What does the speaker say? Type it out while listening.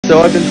So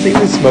I've been seeing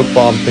these smoke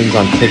bomb things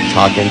on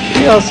TikTok, and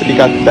curiosity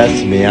got the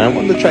best of me, and I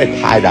wanted to try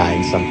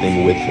tie-dyeing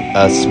something with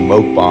a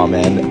smoke bomb,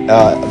 and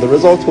the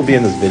results will be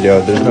in this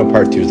video. There's no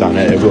part 2s on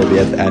it. It will be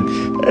at the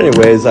end. But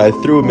anyways, I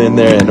threw them in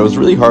there, and it was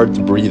really hard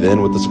to breathe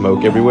in with the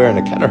smoke everywhere, and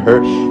it kind of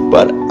hurt,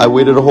 but I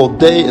waited a whole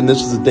day, and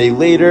this was a day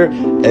later,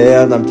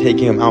 and I'm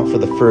taking them out for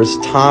the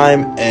first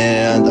time,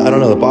 and I don't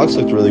know, the box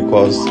looked really cool.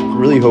 I was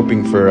really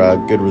hoping for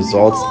good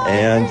results,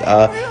 and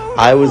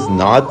I was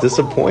not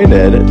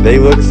disappointed. They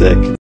look sick.